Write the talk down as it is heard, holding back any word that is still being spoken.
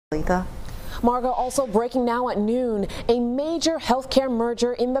Letha. Margo, also breaking now at noon, a major healthcare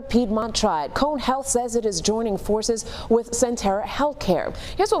merger in the Piedmont Triad. Cone Health says it is joining forces with Sentara Healthcare.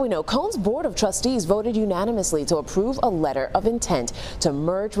 Here's what we know. Cone's Board of Trustees voted unanimously to approve a letter of intent to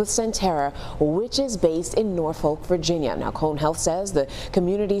merge with Sentara, which is based in Norfolk, Virginia. Now, Cone Health says the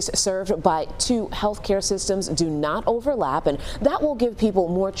communities served by two healthcare systems do not overlap, and that will give people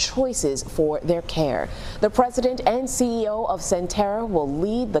more choices for their care. The president and CEO of Sentara will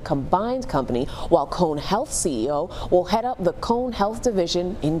lead the combined company, while Cone Health CEO will head up the Cone Health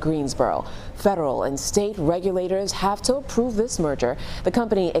division in Greensboro. Federal and state regulators have to approve this merger. The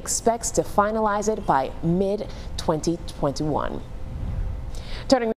company expects to finalize it by mid-2021. Turning